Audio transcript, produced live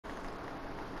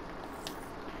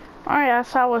Alright,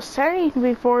 as I was saying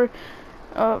before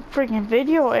a freaking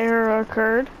video error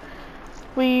occurred,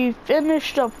 we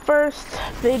finished the first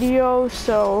video,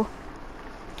 so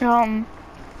yeah,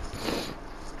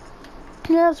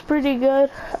 it's pretty good.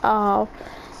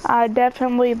 I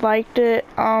definitely liked it.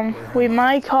 We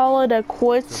might call it a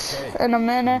quits in a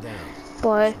minute,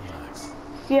 but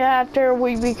yeah, after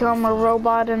we become a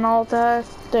robot and all that,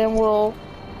 then we'll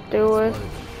do it.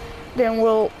 Then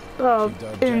we'll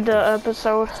end the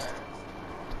episode.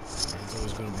 It's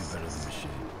always gonna be better than machine.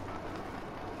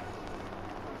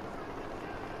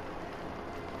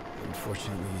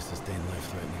 Unfortunately, he sustained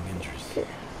life-threatening injuries.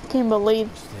 Can't believe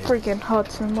freaking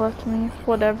Hudson left me.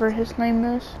 Whatever his name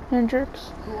is,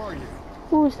 Hendrix. Who are you?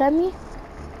 Who is that? Me?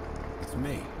 It's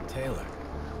me, Taylor.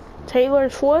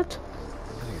 Taylor's what?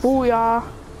 Booyah.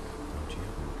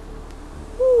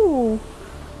 Ooh.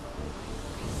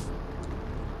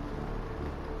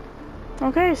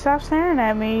 Okay, stop staring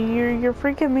at me. You're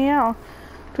freaking me out.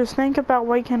 Just think about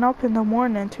waking up in the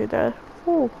morning to that.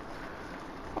 Ooh.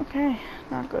 Okay,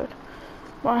 not good.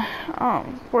 But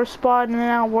we're spotting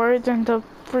out words into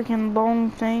freaking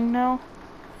long thing now.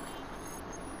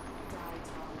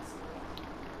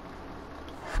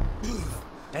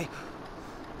 Hey.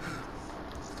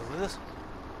 Still with us?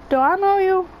 Do I know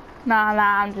you? Nah,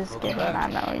 I'm just Welcome kidding.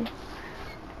 back. I know you.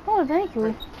 Oh, thank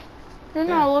you. You're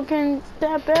not looking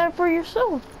that bad for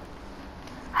yourself.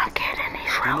 I'm getting these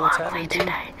You know real what's ugly happening to you?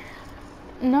 today.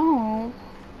 No,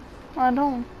 I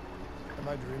don't. Am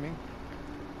I dreaming?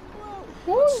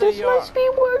 Well, say this you must be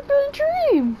worth a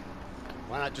dream.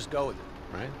 Why not just go with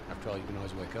it, right? After all, you can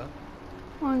always wake up.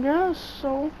 I guess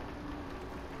so.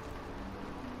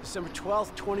 December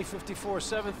 12th, 2054,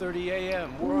 7:30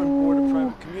 a.m. We're on board a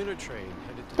private commuter train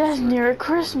headed to That's the near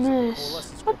headquarters of the Christmas.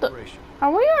 Coalescence What the? Corporation.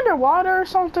 Are we underwater or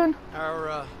something?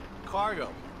 Our cargo,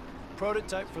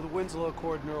 prototype for the Winslow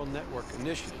Accord Neural Network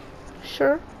Initiative.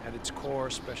 Sure. At its core,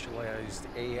 specialized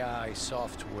AI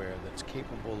software that's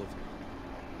capable of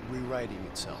rewriting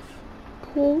itself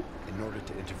Cool. in order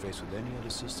to interface with any other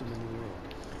system in the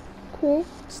world. Cool.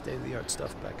 State-of-the-art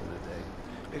stuff back in the day.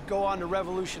 It'd go on to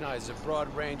revolutionize a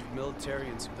broad range of military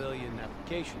and civilian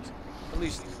applications. At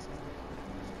least,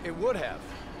 it would have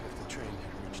if the train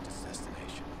had reached its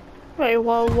destination. Wait,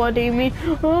 well, what do you mean?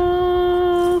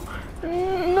 Oh,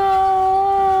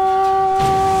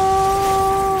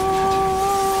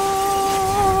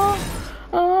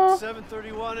 no!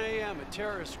 7:31 a.m. A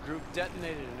terrorist group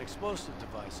detonated an explosive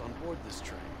device on board this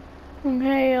train.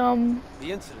 Okay,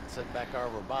 The incident set back our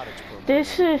robotics program.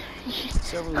 this is,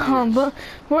 Several years.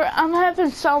 but I'm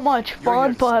having so much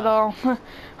fun, but,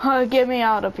 get me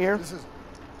out of here. This is...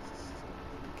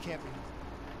 can't be.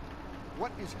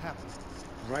 What is happening?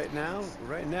 Right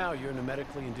now, you're in a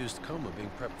medically induced coma being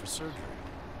prepped for surgery.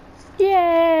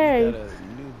 Yay! You've got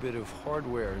a new bit of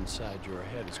hardware inside your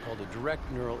head. It's called a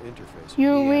direct neural interface. You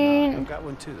DNI. mean- I've got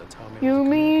one too. That's how I'm able You to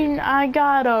mean communicate. I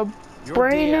got a Your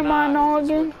brain in my DNI is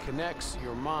noggin? what connects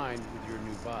your mind with your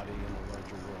new body and the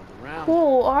larger world around.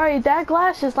 Cool, alright, that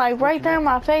glass is like right there in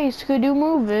my face. Could you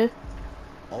move it?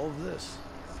 All of this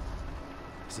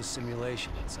is a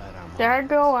simulation inside our mind. There I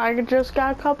go, I just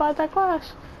got cut by that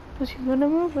glass. Was you gonna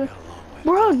move it? Got a long way.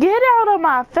 Bro, get out of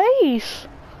my face!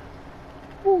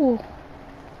 Ooh.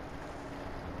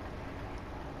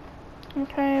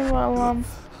 Okay, well,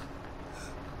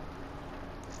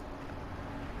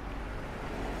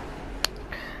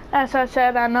 as I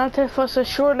said, I know this was a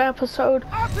short episode,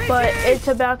 but it's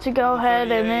about to go ahead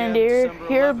and end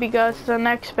here because the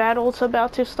next battle's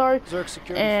about to start, Zerk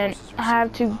security and forces I have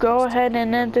to receiving go models ahead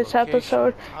and end this location,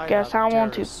 episode. hideout Guess I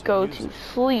want to terrorists go use to it.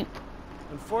 sleep.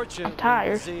 Unfortunately, I'm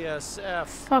tired.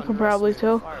 ZSF I can probably underestimated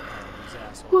tell. the firepower of these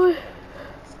assholes. What? They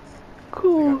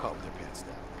Cool. got caught with their pants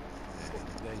down.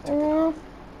 They took it home.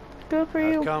 Good for How'd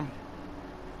it you. come?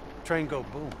 Train go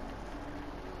boom.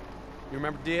 You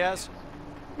remember Diaz?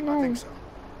 I No. think so.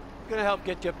 Gonna help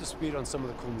get you up to speed on some of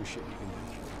the cool new shit you can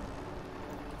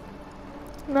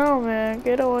do. No, man,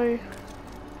 get away.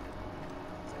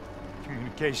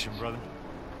 Communication, brother.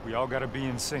 We all gotta be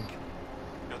in sync.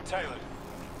 Yo, Taylor,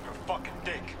 you're a fucking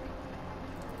dick.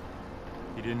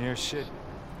 You didn't hear shit?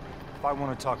 If I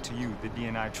want to talk to you, the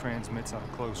DNI transmits on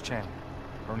a closed channel.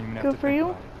 I don't even have Good to for think you.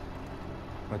 about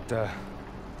it. But,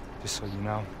 just so you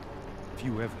know, if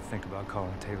you ever think about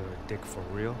calling Taylor a dick for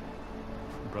real,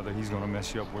 brother, he's gonna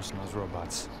mess you up worse than those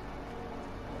robots.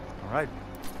 All right,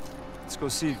 let's go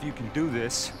see if you can do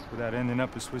this without ending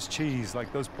up as Swiss cheese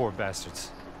like those poor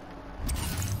bastards.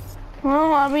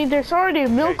 Well, I mean, there's already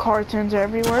milk cartons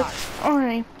everywhere.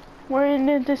 Alright, we're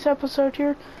ending this episode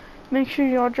here. make sure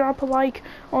y'all drop a like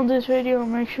on this video.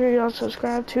 Make sure y'all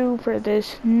subscribe too for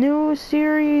this new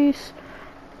series.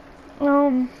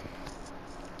 I'll,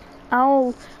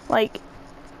 like,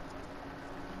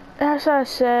 as I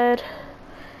said,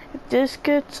 if this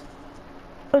gets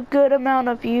a good amount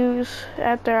of views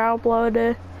after I upload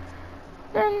it,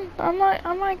 then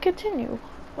I might continue.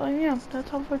 But yeah,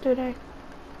 that's all for today.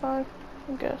 Bye,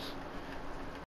 I guess.